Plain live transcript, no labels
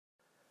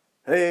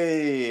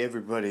Hey,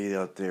 everybody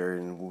out there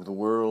in the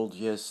world.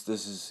 Yes,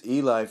 this is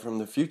Eli from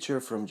the future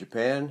from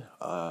Japan.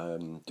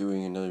 I'm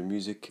doing another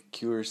Music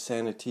Cure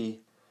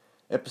Sanity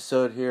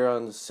episode here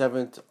on the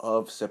 7th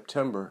of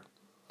September,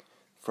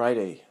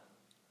 Friday.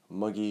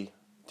 Muggy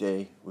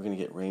day. We're going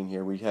to get rain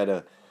here. We had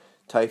a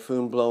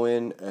typhoon blow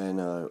in and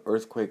an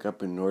earthquake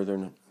up in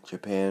northern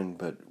Japan,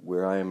 but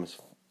where I am,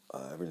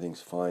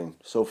 everything's fine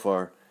so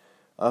far.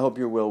 I hope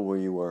you're well where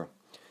you are.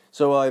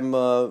 So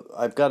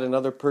I've got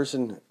another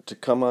person to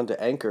come on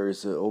to Anchor.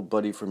 Is an old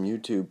buddy from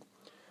YouTube.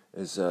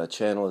 His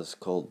channel is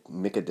called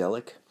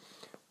Micadelic.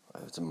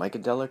 It's a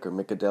Micadelic or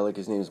Micadelic.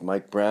 His name is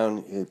Mike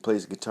Brown. He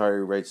plays guitar. He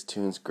writes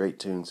tunes, great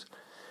tunes.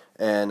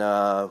 And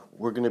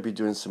we're going to be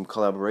doing some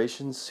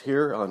collaborations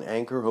here on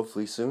Anchor,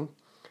 hopefully soon.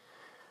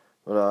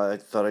 But I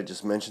thought I'd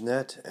just mention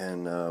that.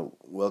 And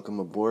welcome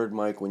aboard,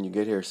 Mike, when you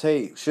get here.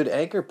 Say, should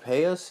Anchor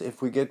pay us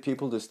if we get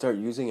people to start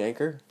using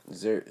Anchor?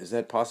 Is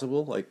that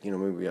possible? Like,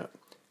 maybe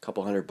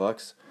couple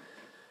 $100,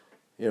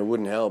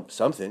 wouldn't help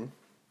something.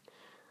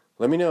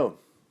 Let me know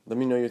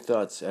your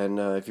thoughts. And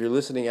if you're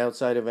listening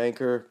outside of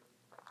Anchor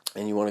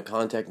and you want to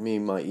contact me,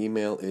 my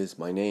email is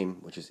my name,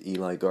 which is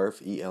eligarf,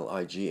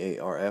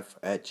 ELIGARF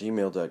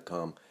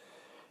 @gmail.com.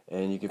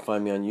 And you can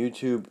find me on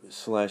YouTube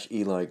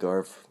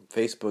 /eligarf,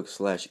 Facebook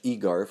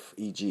 /egarf,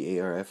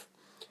 EGARF,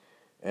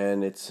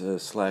 and it's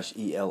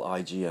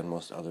 /ELIG on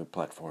most other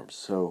platforms.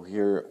 So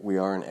here we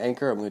are in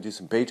Anchor. I'm going to do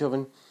some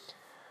Beethoven.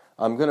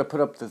 I'm going to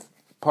put up the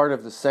part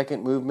of the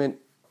second movement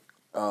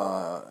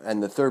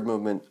and the third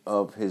movement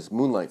of his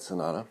Moonlight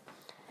Sonata,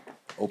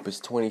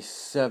 Opus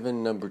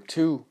 27, number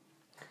 2,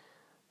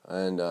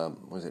 and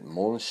was it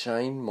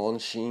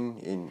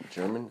Mondschein in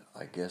German,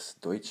 I guess,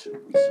 Deutsch.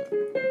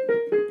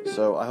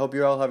 So I hope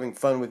you're all having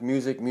fun with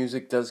music.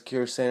 Music does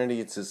cure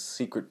sanity. It's a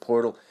secret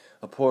portal,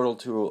 a portal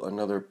to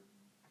another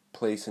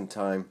place and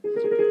time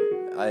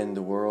in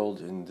the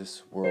world, in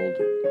this world,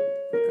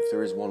 if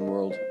there is one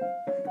world.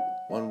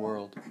 One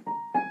world.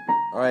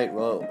 All right,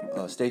 well,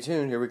 stay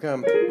tuned. Here we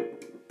come.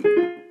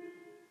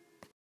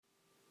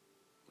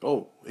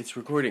 Oh, it's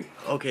recording.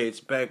 Okay, it's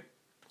back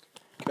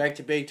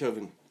to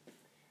Beethoven.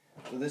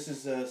 So this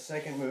is the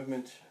second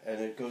movement,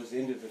 and it goes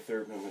into the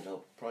third movement.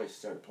 I'll probably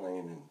start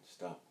playing and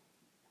stop.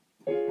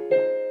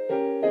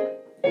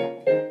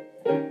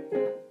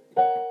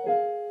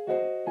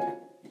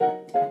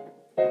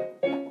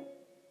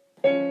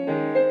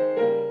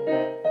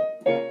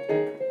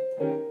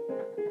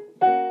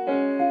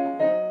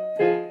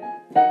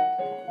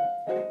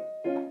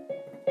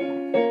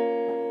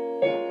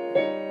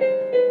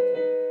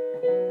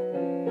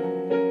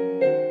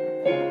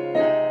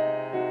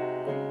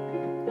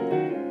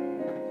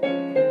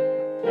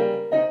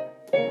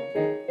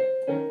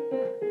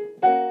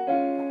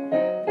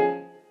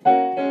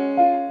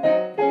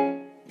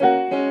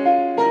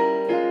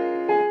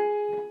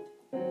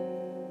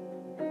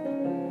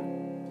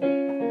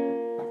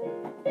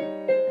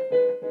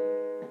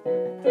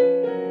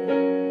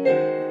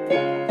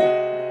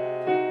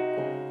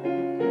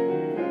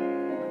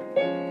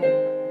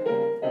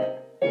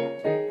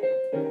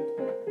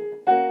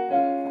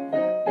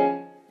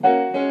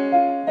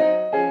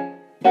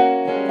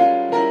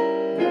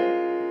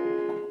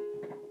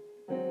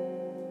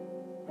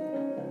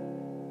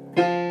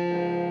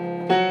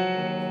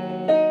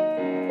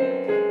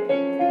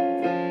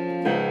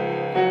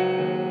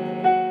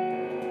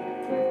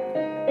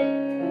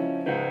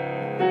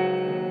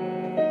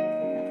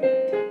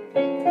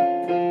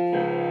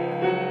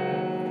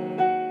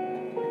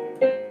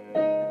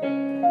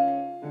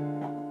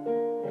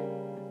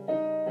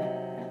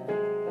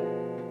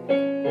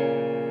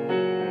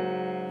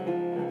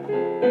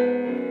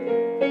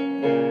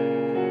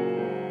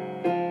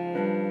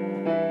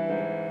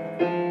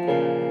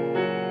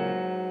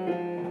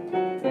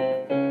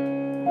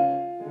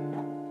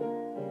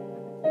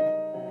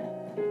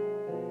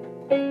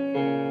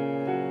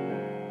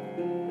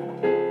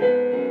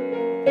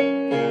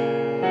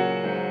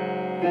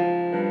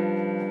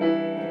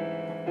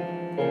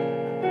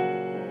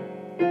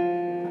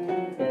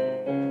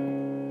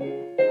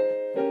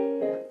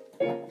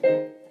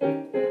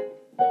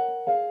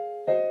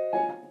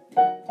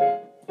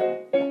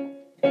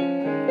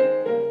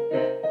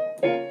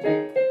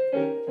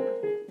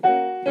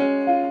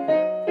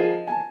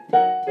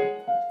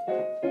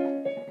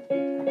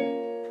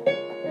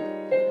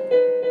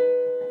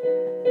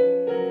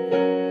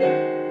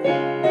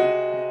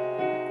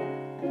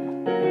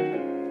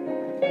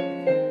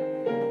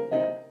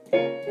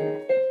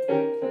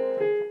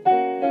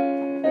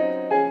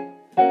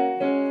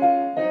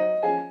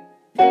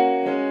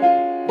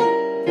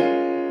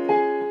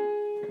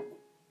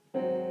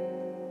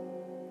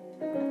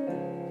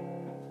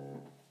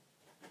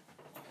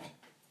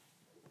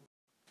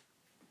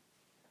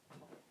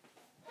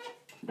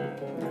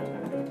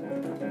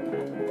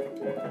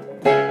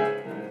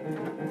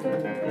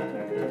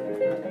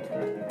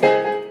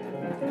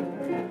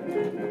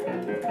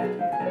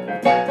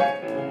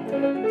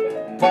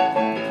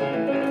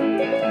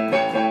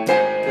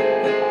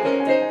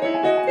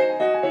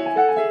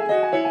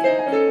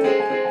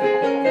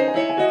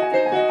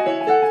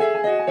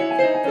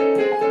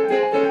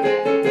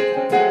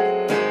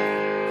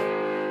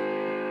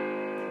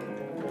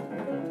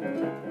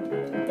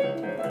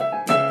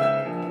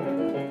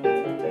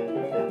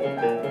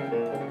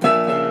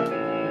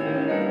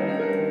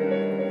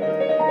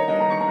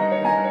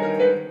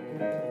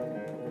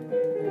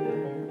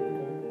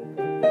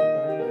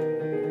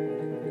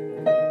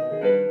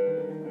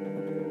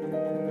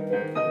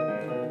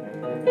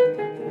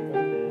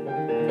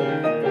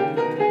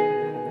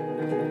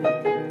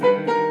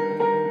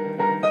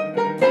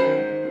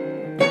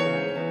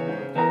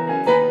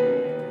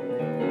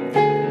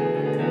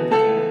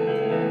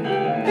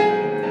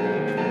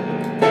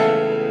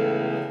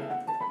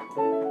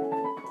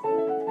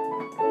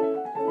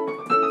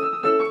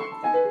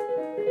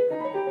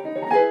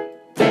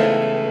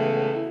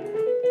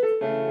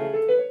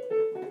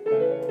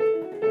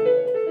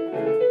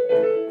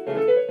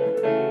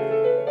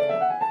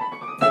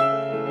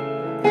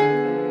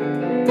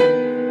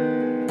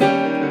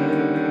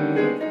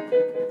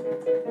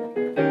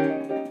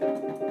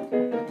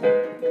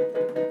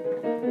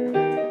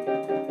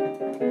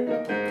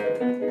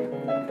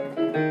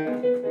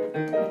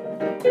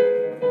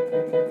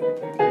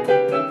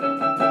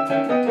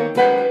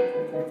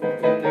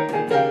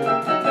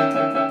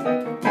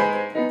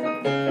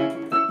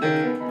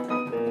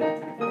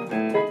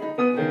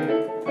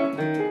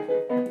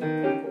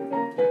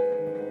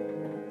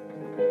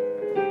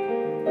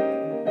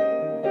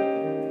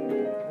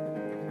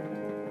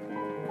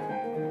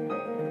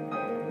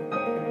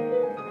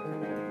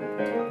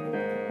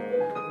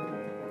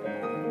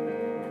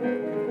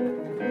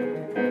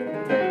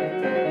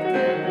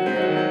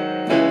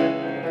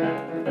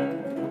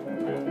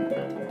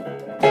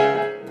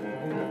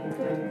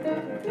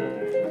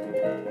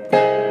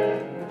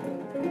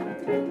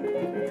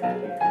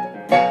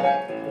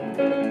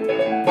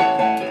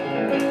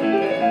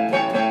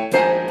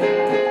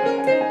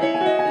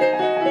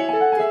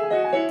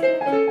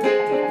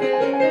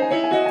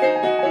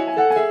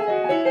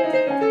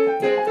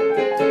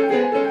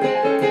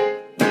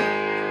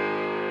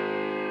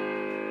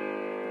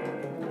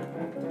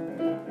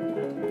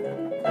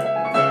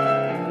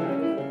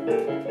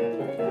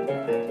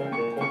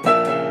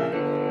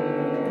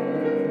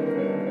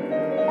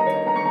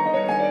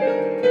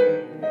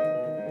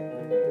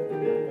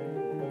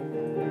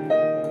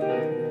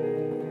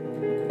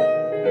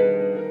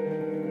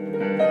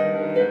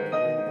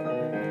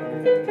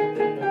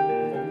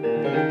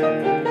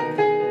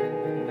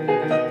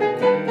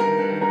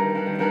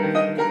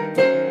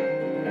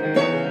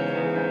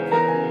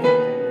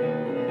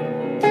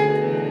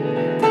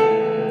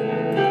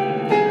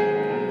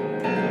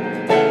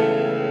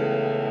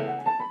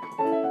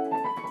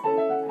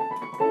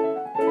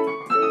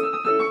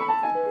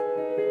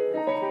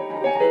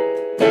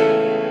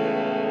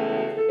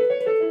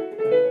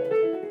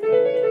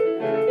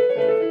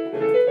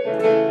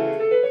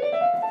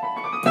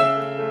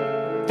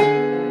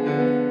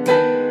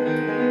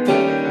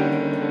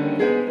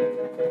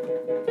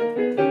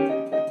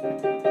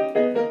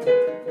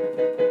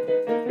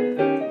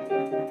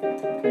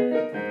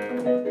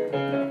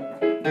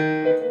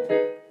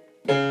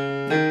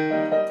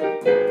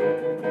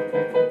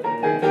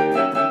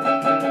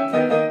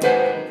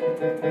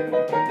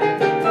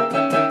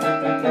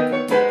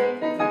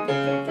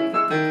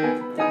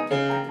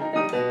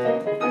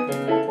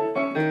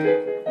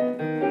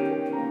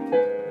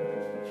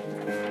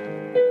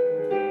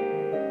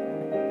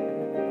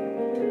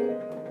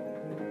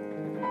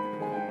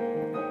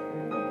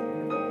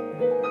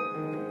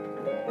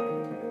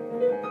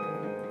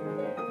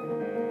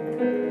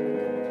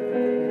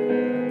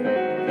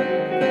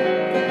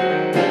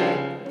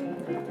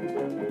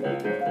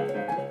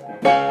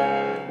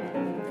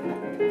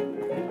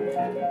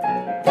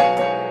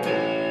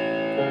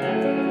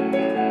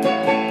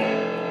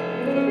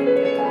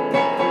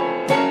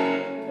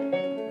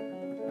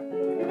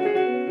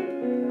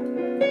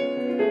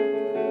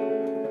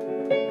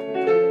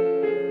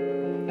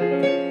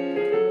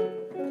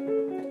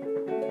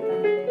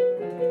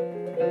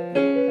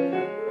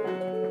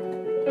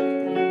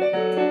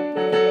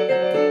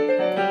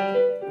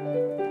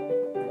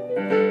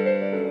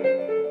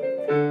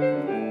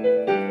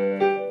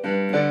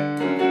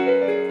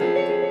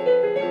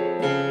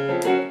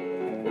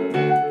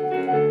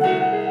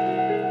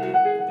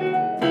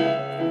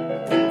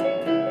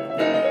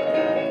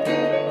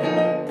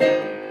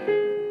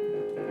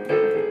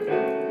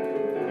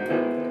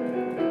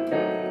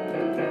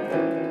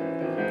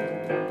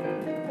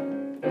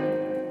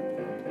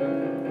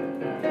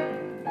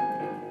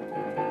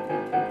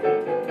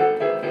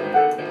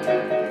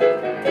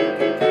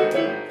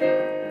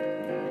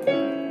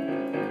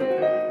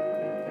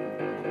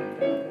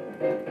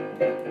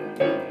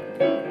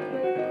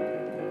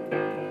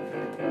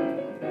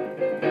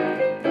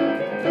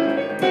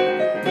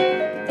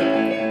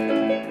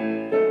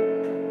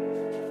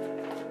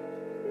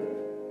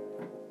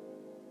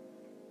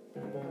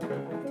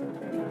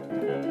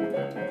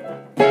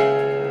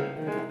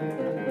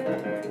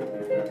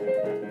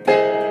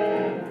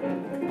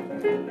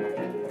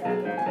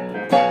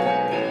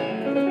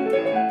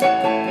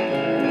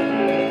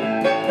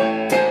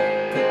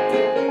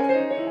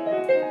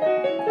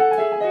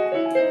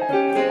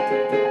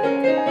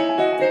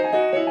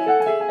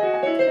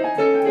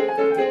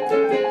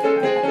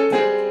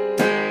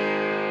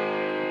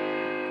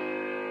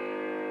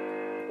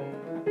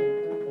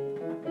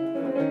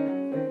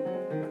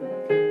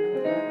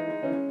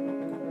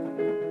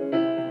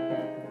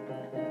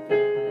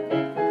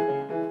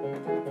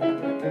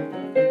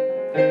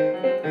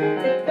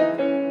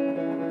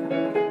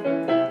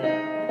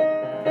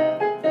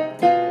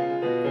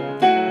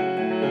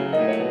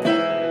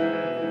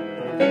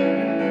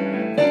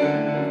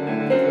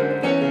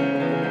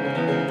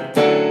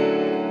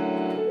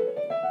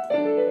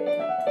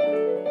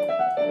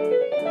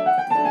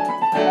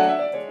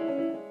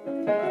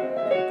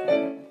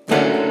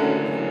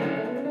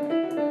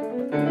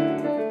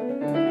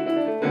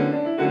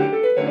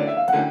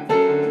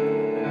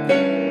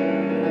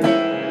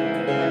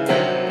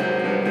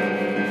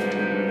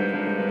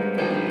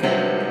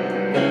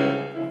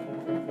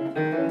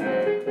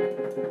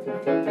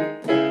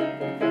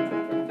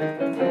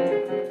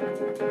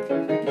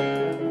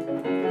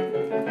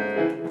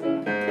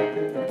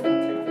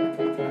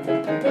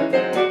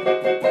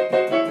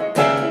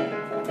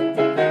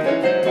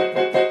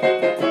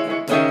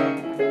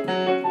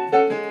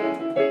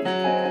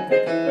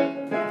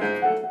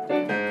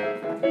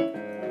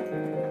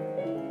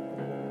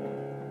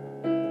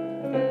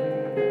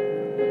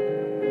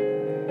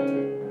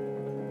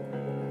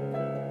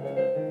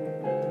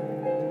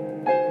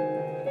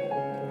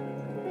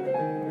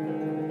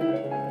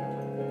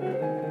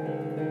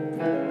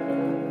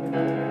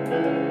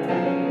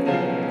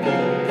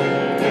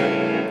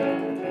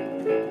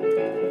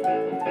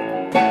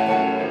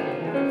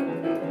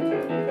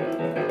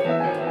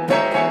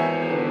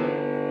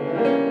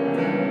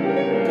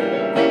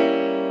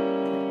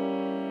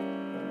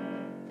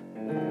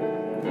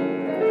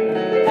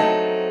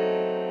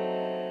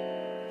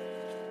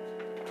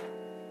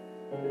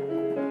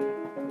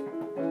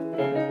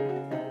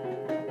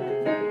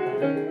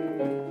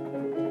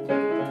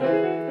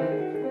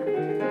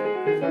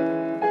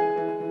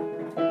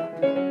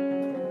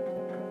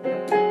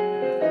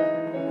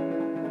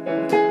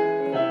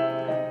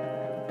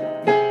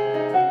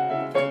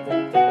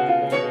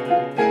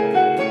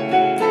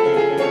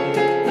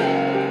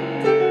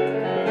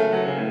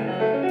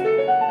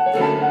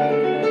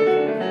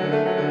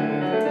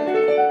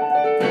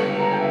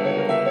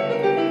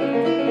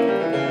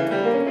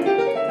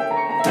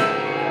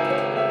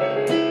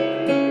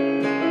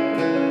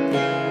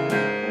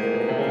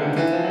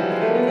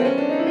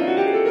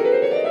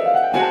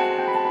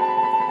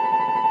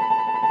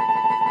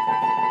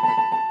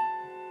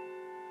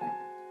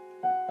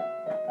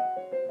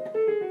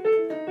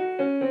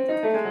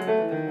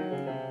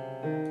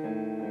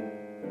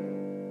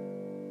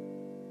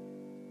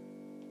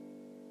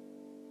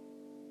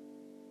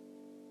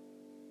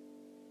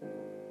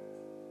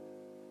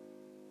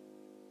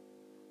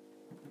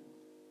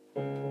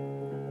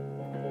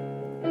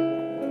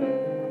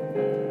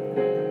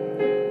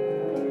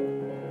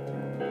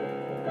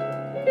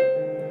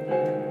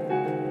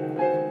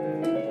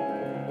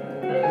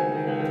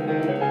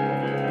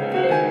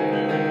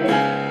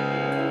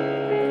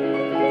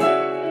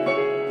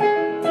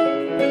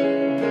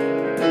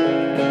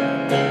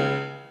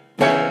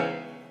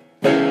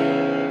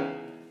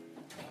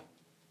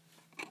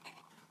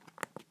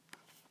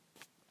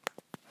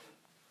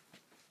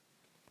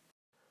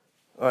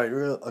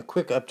 right, a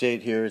quick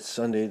update here. It's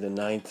Sunday, the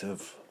 9th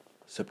of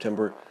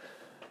September.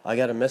 I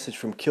got a message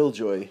from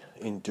Killjoy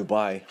in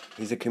Dubai.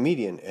 He's a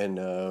comedian, and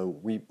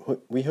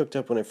we hooked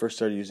up when I first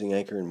started using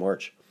Anchor in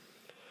March.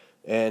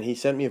 And he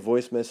sent me a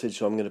voice message,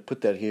 so I'm going to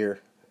put that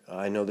here.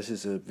 I know this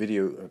is a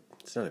video.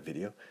 It's not a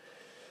video.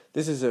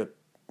 This is a.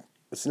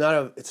 It's not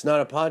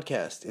a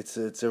podcast.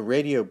 It's a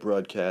radio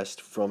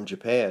broadcast from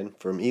Japan,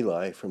 from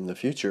Eli, from the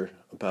future,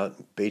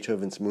 about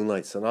Beethoven's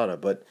Moonlight Sonata.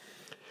 But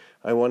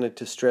I wanted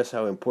to stress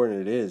how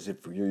important it is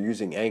if you're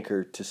using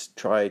Anchor to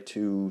try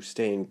to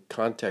stay in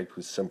contact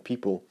with some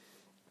people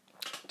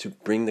to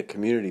bring the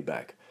community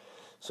back.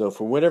 So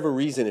for whatever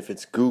reason, if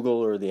it's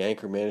Google or the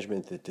Anchor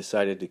management that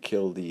decided to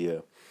kill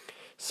the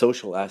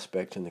social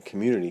aspect in the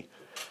community,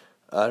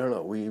 I don't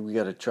know. We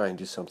got to try and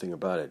do something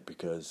about it,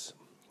 because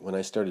when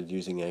I started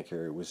using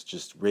Anchor, it was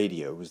just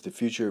radio. It was the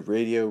future of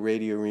radio.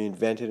 Radio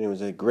reinvented, and it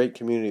was a great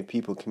community of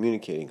people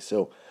communicating.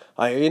 So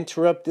I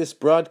interrupt this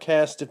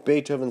broadcast of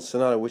Beethoven's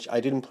Sonata, which I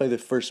didn't play the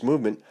first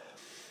movement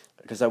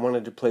because I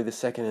wanted to play the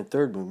second and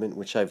third movement,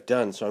 which I've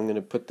done. So I'm going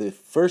to put the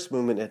first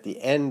movement at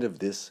the end of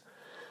this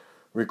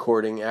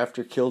recording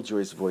after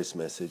Killjoy's voice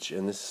message.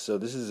 And this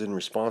is in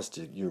response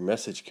to your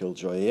message,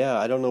 Killjoy. Yeah,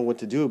 I don't know what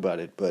to do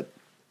about it, but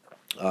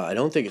I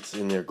don't think it's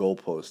in their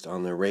goalpost,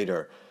 on their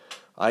radar.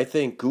 I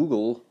think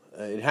Google,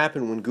 it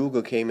happened when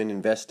Google came and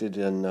invested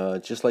in,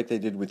 just like they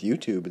did with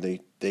YouTube.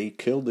 They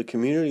killed the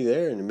community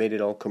there and made it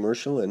all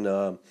commercial. And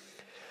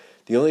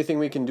the only thing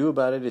we can do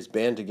about it is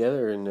band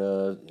together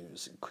and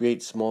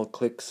create small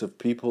cliques of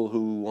people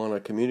who want to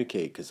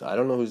communicate. Because I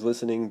don't know who's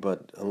listening,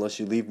 but unless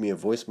you leave me a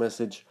voice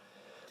message.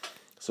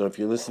 So if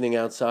you're listening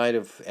outside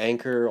of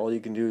Anchor, all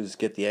you can do is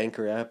get the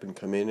Anchor app and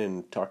come in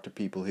and talk to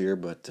people here.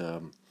 But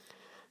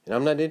and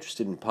I'm not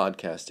interested in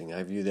podcasting.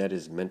 I view that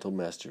as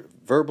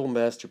verbal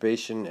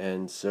masturbation,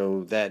 and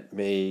so that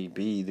may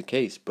be the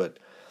case. But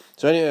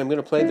so anyway, I'm going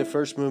to play the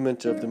first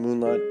movement of the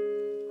Moonlight.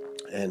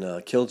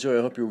 And Killjoy,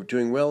 I hope you're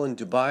doing well in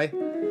Dubai.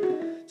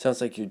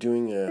 Sounds like you're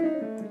doing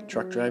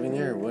truck driving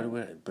there.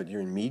 What? But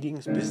you're in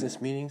meetings, business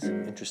meetings.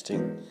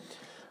 Interesting.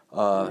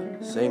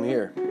 Same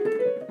here.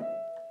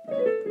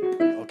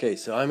 Okay,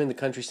 so I'm in the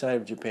countryside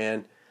of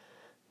Japan,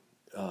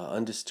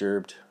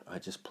 undisturbed. I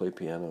just play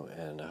piano,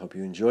 and I hope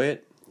you enjoy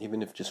it.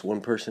 Even if just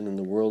one person in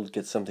the world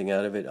gets something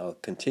out of it, I'll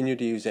continue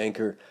to use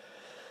Anchor.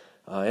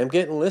 I am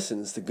getting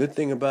listens. The good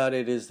thing about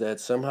it is that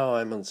somehow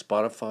I'm on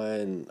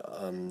Spotify and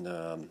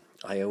on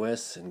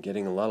iOS and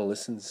getting a lot of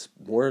listens,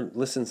 more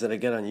listens than I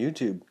get on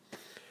YouTube,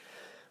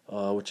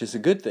 which is a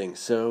good thing.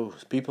 So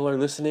people are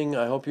listening.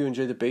 I hope you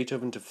enjoy the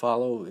Beethoven to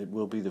follow. It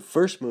will be the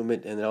first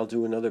movement, and I'll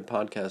do another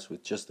podcast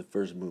with just the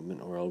first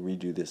movement, or I'll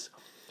redo this.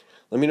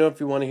 Let me know if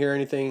you want to hear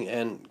anything.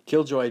 And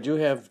Killjoy, I do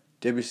have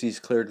Debussy's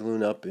Clair de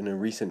Lune up in a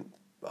recent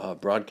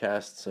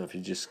broadcast, so if you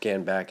just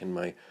scan back in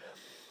my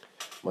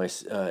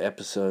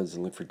episodes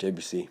and look for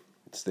Debussy,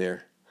 it's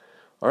there.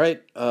 All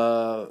right,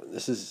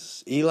 this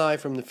is Eli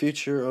from the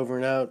future, over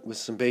and out with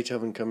some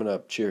Beethoven coming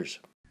up. Cheers.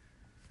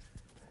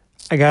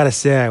 I gotta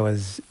say, I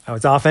was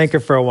off Anchor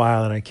for a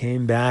while and I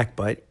came back,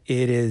 but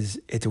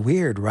it's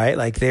weird, right?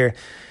 Like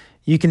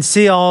you can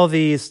see all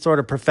these sort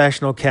of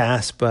professional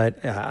casts,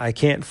 but I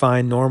can't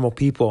find normal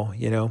people.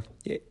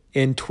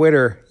 In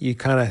Twitter, you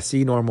kind of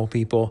see normal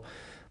people,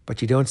 but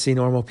you don't see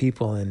normal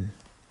people in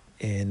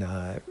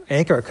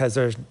Anchor because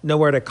there's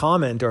nowhere to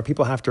comment, or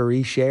people have to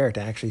reshare to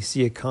actually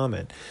see a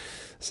comment.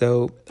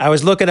 So I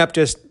was looking up,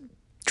 just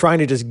trying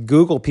to just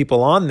Google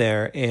people on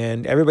there,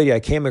 and everybody I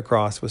came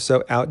across was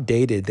so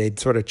outdated. They'd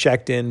sort of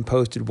checked in,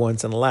 posted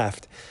once, and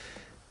left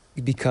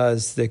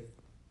because the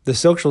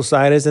social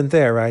side isn't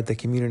there, right? The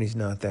community's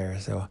not there.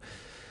 So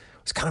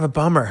it's kind of a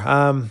bummer.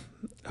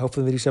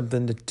 Hopefully they do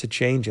something to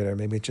change it, or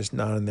maybe it's just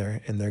not in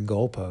their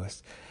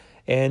goalposts.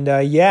 And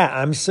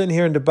I'm sitting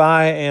here in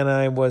Dubai, and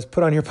I was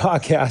put on your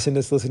podcast and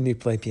just listened to you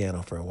play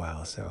piano for a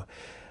while. So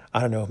I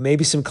don't know,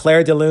 maybe some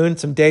Clair de Lune,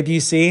 some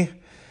Debussy.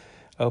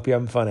 I hope you're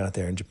having fun out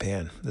there in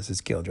Japan. This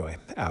is Killjoy,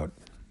 out.